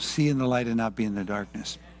we will see in the light and not be in the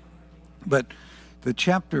darkness. But the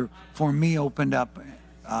chapter for me opened up,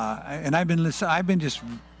 and I've been just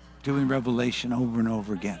doing Revelation over and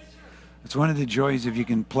over again. It's one of the joys if you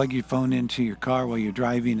can plug your phone into your car while you're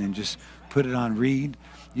driving and just put it on read.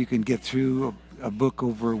 You can get through a book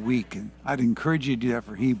over a week. And I'd encourage you to do that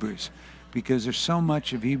for Hebrews, because there's so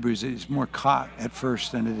much of Hebrews that is more caught at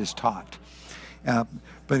first than it is taught.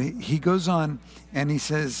 But he goes on and he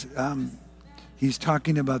says, he's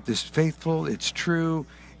talking about this faithful, it's true,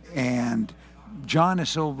 and John is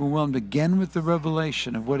so overwhelmed again with the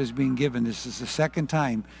revelation of what is being given. This is the second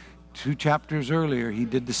time. 2 chapters earlier, he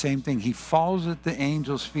did the same thing. He falls at the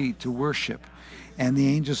angel's feet to worship. And the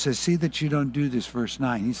angel says, see that you don't do this, verse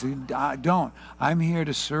 9. He said, don't. I'm here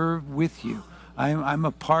to serve with you. I'm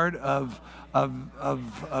a part of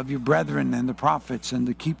your brethren and the prophets, and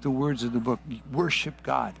to keep the words of the book. Worship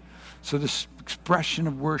God. So this expression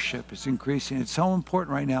of worship is increasing. It's so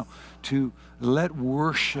important right now to let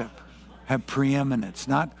worship have preeminence.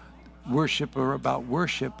 Not worship or about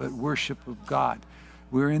worship, but worship of God.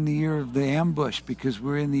 We're in the year of the ambush because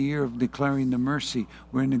we're in the year of declaring the mercy.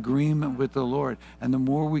 We're in agreement with the Lord. And the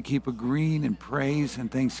more we keep agreeing in praise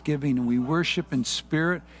and thanksgiving, and we worship in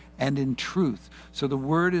spirit and in truth. So the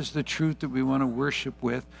word is the truth that we want to worship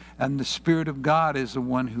with, and the Spirit of God is the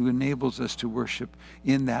one who enables us to worship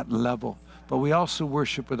in that level. But we also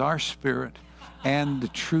worship with our spirit and the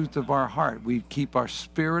truth of our heart. We keep our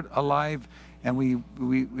spirit alive, and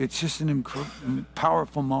it's just an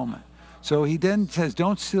powerful moment. So he then says,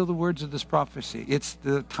 don't steal the words of this prophecy.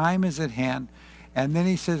 The time is at hand. And then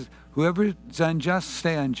he says, whoever is unjust,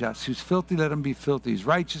 stay unjust. Who's filthy, let him be filthy. Who's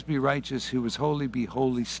righteous, be righteous. Who is holy, be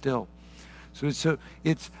holy still. So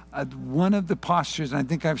it's one of the postures, and I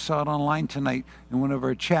think I saw it online tonight in one of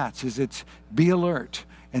our chats, is it's be alert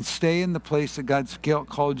and stay in the place that God's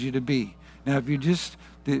called you to be. Now, if you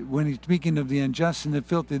when he's speaking of the unjust and the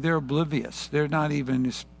filthy, they're oblivious. They're not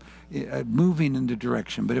even moving in the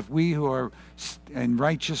direction. But if we who are in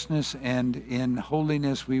righteousness and in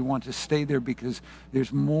holiness, we want to stay there, because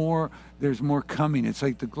there's more coming. It's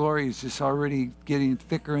like the glory is just already getting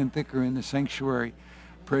thicker and thicker in the sanctuary.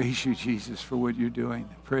 Praise you, Jesus, for what you're doing.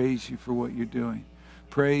 Praise you for what you're doing.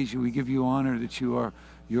 Praise you. We give you honor that your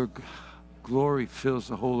glory fills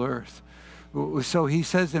the whole earth. So he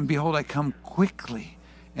says, and behold, I come quickly,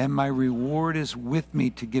 and my reward is with me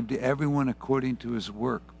to give to everyone according to his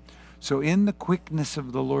work. So in the quickness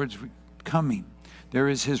of the Lord's coming, there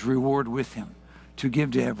is his reward with him to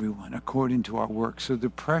give to everyone according to our work. So the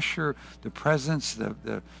pressure, the presence,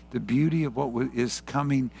 the beauty of what is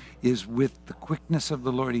coming is with the quickness of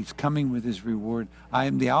the Lord. He's coming with his reward. I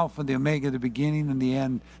am the Alpha, the Omega, the beginning and the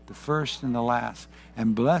end, the first and the last.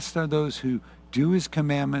 And blessed are those who do his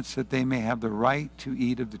commandments, that they may have the right to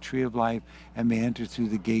eat of the tree of life and may enter through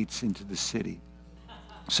the gates into the city.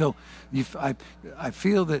 So I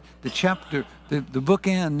feel that the chapter, the book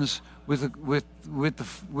ends with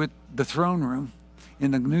the throne room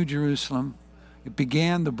in the New Jerusalem. It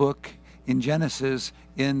began the book in Genesis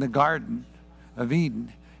in the Garden of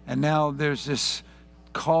Eden. And now there's this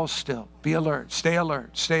call still. Be alert, stay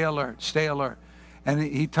alert, stay alert, stay alert. And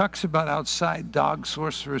he talks about outside dogs,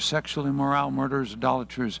 sorcerers, sexual immoral, murderers,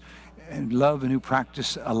 idolaters, and love, and who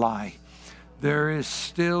practice a lie. There is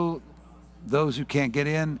still those who can't get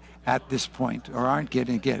in at this point, or aren't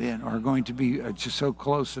getting to get in, or are going to be just so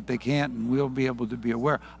close that they can't, and we'll be able to be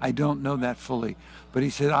aware. I don't know that fully. But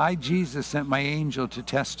he said, I, Jesus, sent my angel to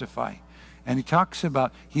testify. And he talks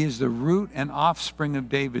about he is the root and offspring of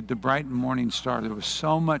David, the bright and morning star. There was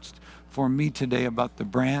so much for me today about the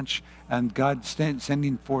branch and God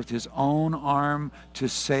sending forth his own arm to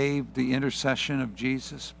save the intercession of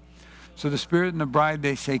Jesus. So the Spirit and the bride,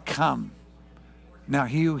 they say, come. Now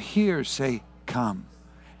he who hears say, come.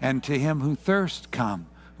 And to him who thirsts, come.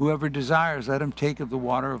 Whoever desires, let him take of the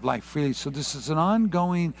water of life freely. So this is an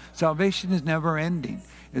ongoing, salvation is never ending.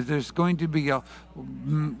 There's going to be a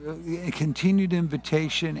continued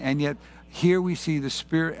invitation, and yet here we see the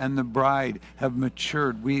Spirit and the bride have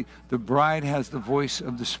matured. The bride has the voice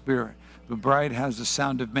of the Spirit. The bride has the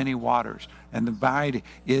sound of many waters. And the bride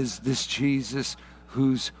is this Jesus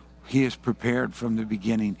he is prepared from the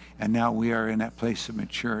beginning. And now we are in that place of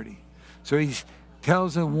maturity. So he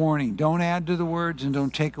tells a warning. Don't add to the words and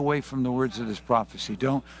don't take away from the words of this prophecy.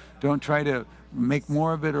 Don't try to make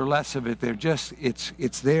more of it or less of it.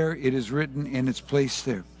 It's there. It is written and it's placed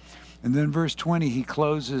there. And then verse 20, he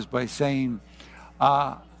closes by saying,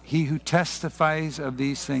 he who testifies of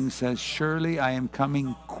these things says, surely I am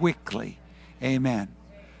coming quickly. Amen.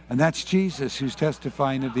 And that's Jesus who's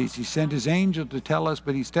testifying of these. He sent his angel to tell us,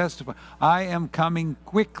 but he's testifying. I am coming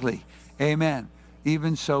quickly. Amen.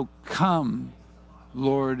 Even so, come,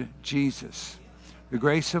 Lord Jesus. The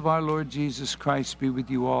grace of our Lord Jesus Christ be with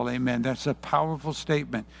you all. Amen. That's a powerful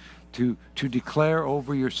statement to declare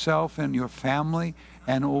over yourself and your family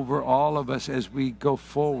and over all of us as we go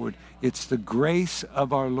forward. It's the grace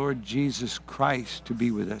of our Lord Jesus Christ to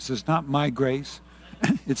be with us. It's not my grace.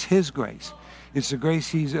 It's his grace. It's the grace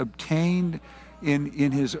he's obtained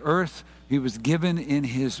in his earth. He was given in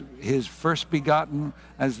his first begotten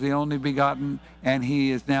as the only begotten, and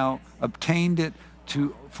he has now obtained it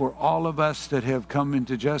for all of us that have come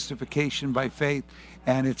into justification by faith.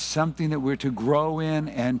 And it's something that we're to grow in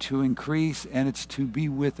and to increase, and it's to be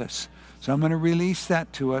with us. So I'm going to release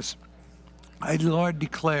that to us. I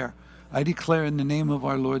declare in the name of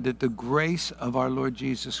our Lord that the grace of our Lord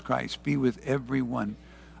Jesus Christ be with every one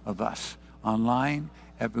of us online,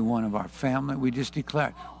 every one of our family. We just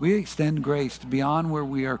declare. We extend grace to beyond where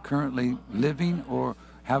we are currently living or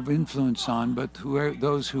have influence on, but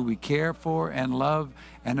those who we care for and love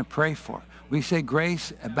and pray for. We say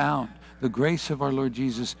grace abound. The grace of our Lord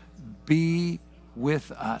Jesus be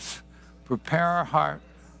with us. Prepare our heart.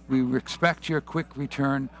 We expect your quick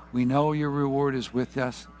return. We know your reward is with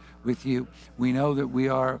us, with you. We know that we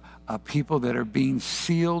are a people that are being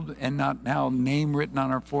sealed and not now name written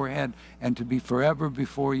on our forehead, and to be forever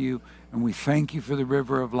before you. And we thank you for the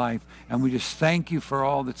river of life. And we just thank you for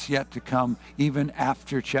all that's yet to come, even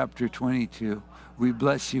after chapter 22. We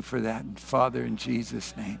bless you for that. And Father, in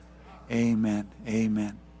Jesus' name, amen.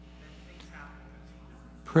 Amen.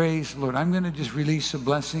 Praise the Lord. I'm going to just release a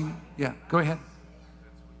blessing. Yeah, go ahead.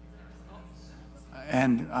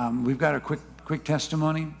 And we've got a quick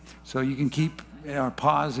testimony, so you can keep or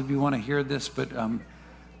pause if you want to hear this. But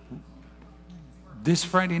this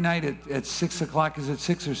Friday night at 6 o'clock, is it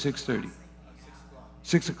 6 or 6:30?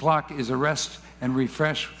 6 o'clock is a rest and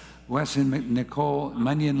refresh. Wes and Nicole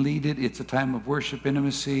Munyon lead it. It's a time of worship,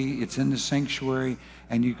 intimacy. It's in the sanctuary,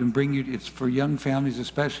 and you can it's for young families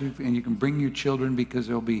especially, and you can bring your children because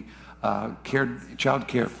there'll be child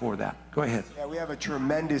care for that. Go ahead. Yeah, we have a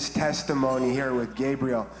tremendous testimony here with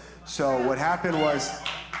Gabriel. So what happened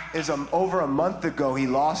is over a month ago, he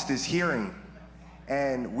lost his hearing,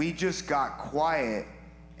 and we just got quiet,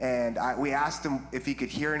 and we asked him if he could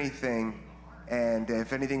hear anything and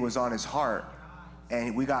if anything was on his heart.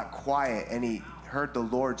 And we got quiet, and he heard the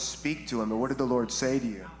Lord speak to him. And what did the Lord say to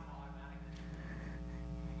you?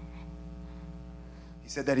 He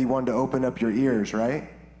said that he wanted to open up your ears, right?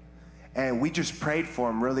 And we just prayed for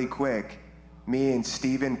him really quick. Me and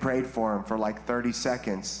Stephen prayed for him for like 30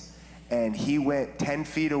 seconds. And he went 10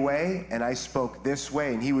 feet away, and I spoke this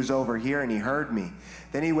way, and he was over here, and he heard me.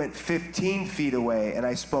 Then he went 15 feet away, and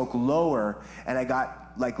I spoke lower, and I got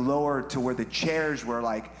like lower to where the chairs were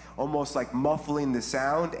like almost like muffling the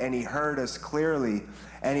sound, and he heard us clearly.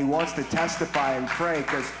 And he wants to testify and pray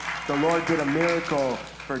because the Lord did a miracle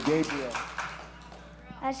for Gabriel.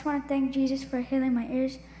 I just want to thank Jesus for healing my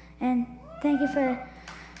ears, and thank you for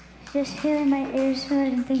just healing my ears,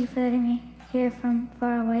 Lord, and thank you for letting me hear from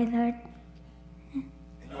far away, Lord. And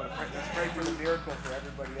you want to pray? Let's pray for the miracle for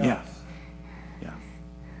everybody else. Yeah.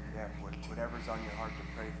 Yeah, whatever's on your heart to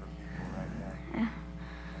pray for people right now.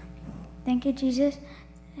 Thank you, Jesus.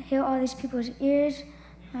 Heal all these people's ears,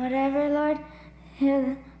 whatever, Lord.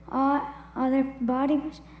 Heal all their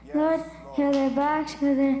bodies, Lord. Heal their backs,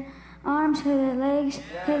 heal their arms, heal their legs,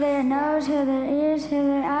 heal their nose, heal their ears, heal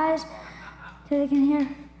their eyes, so they can hear.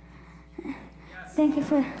 Thank you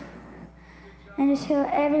for, and just heal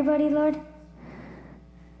everybody, Lord.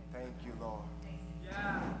 Thank you, Lord.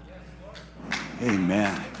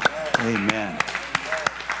 Amen. Amen.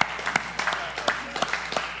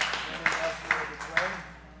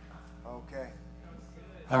 Okay.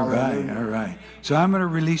 All right. So I'm going to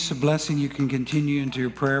release a blessing. You can continue into your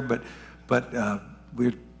prayer, but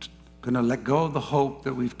we're going to let go of the hope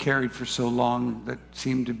that we've carried for so long that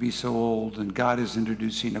seemed to be so old, and God is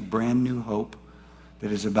introducing a brand new hope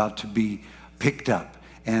that is about to be picked up.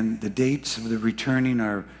 And the dates of the returning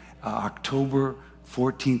are October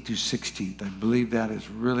 14th through 16th. I believe that is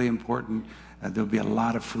really important. There'll be a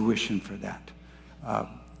lot of fruition for that.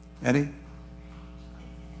 Eddie?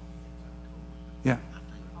 Yeah.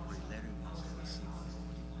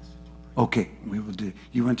 Okay, we will do.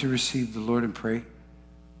 You want to receive the Lord and pray?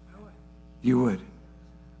 You would?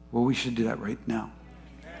 Well, we should do that right now.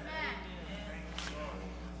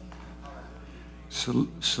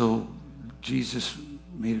 So Jesus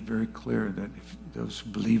made it very clear that if those who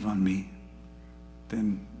believe on me,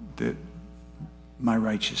 then that my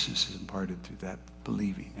righteousness is imparted through that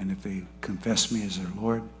believing. And if they confess me as their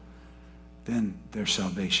Lord, then their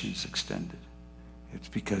salvation is extended. It's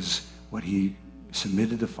because what he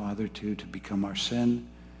submitted the Father to become our sin,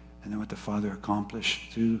 and then what the Father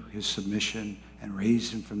accomplished through his submission and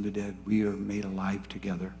raised him from the dead, we are made alive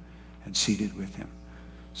together and seated with him.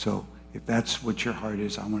 So if that's what your heart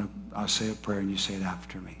is, I'll say a prayer and you say it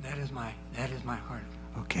after me. That is my heart.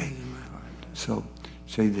 Okay. That is my heart. So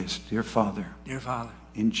say this, dear Father. Dear Father.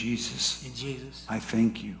 In Jesus. In Jesus. I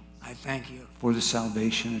thank you. I thank you. For the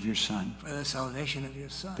salvation of your Son. For the salvation of your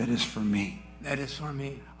Son. That is for me. That is for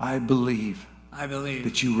me. I believe. I believe.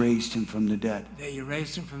 That you raised him from the dead. That you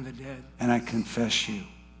raised him from the dead. And I confess you.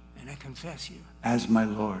 And I confess you. As my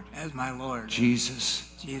Lord. As my Lord.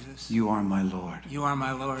 Jesus. Jesus. You are my Lord. You are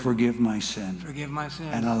my Lord. Forgive my sin. Forgive my sin.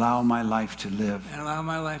 And allow my life to live. And allow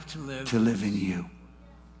my life to live. To live in you.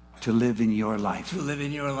 To live in your life. To live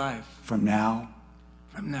in your life. From now.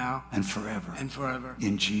 From now. And forever. And forever.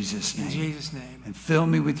 In Jesus' name. In Jesus' name. And fill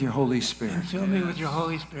me with your Holy Spirit. And fill me with your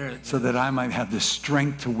Holy Spirit. So that I might have the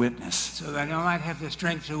strength to witness. So that I might have the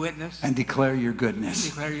strength to witness. And declare your goodness.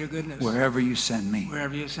 And declare your goodness. Wherever you send me.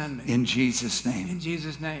 Wherever you send me. In Jesus' name. In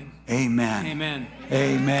Jesus' name. Amen. Amen.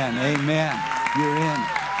 Amen. Amen. You're in.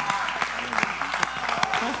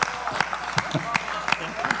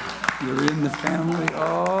 You're in the family.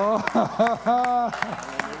 Oh.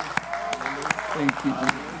 Thank you,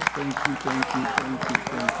 Jesus. Thank you, thank you, thank you,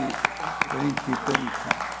 thank you. Thank you, thank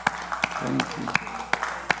you. Thank you.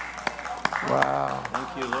 Wow.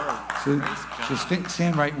 Thank you, Lord. So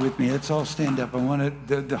stand right with me. Let's all stand up. I want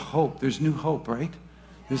the hope. There's new hope, right?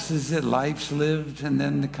 This is it. Life's lived, and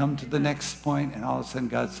then to come to the next point, and all of a sudden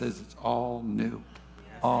God says it's all new.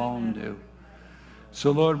 All new.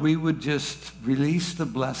 So, Lord, we would just release the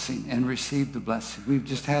blessing and receive the blessing. We've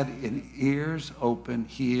just had ears open,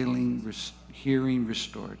 healing, hearing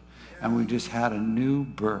restored. And we just had a new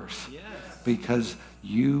birth because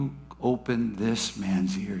you opened this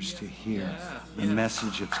man's ears to hear the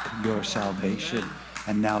message of your salvation.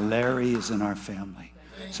 And now Larry is in our family.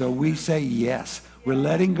 So we say yes. We're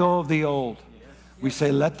letting go of the old. We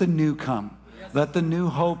say, let the new come. Let the new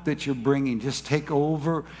hope that you're bringing just take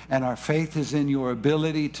over, and our faith is in your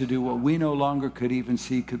ability to do what we no longer could even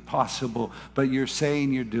see could possible, but you're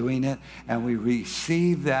saying you're doing it, and we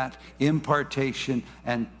receive that impartation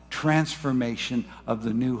and transformation of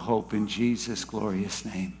the new hope in Jesus' glorious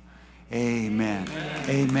name. Amen.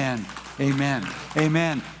 Amen. Amen.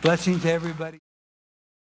 Amen. Blessings to everybody.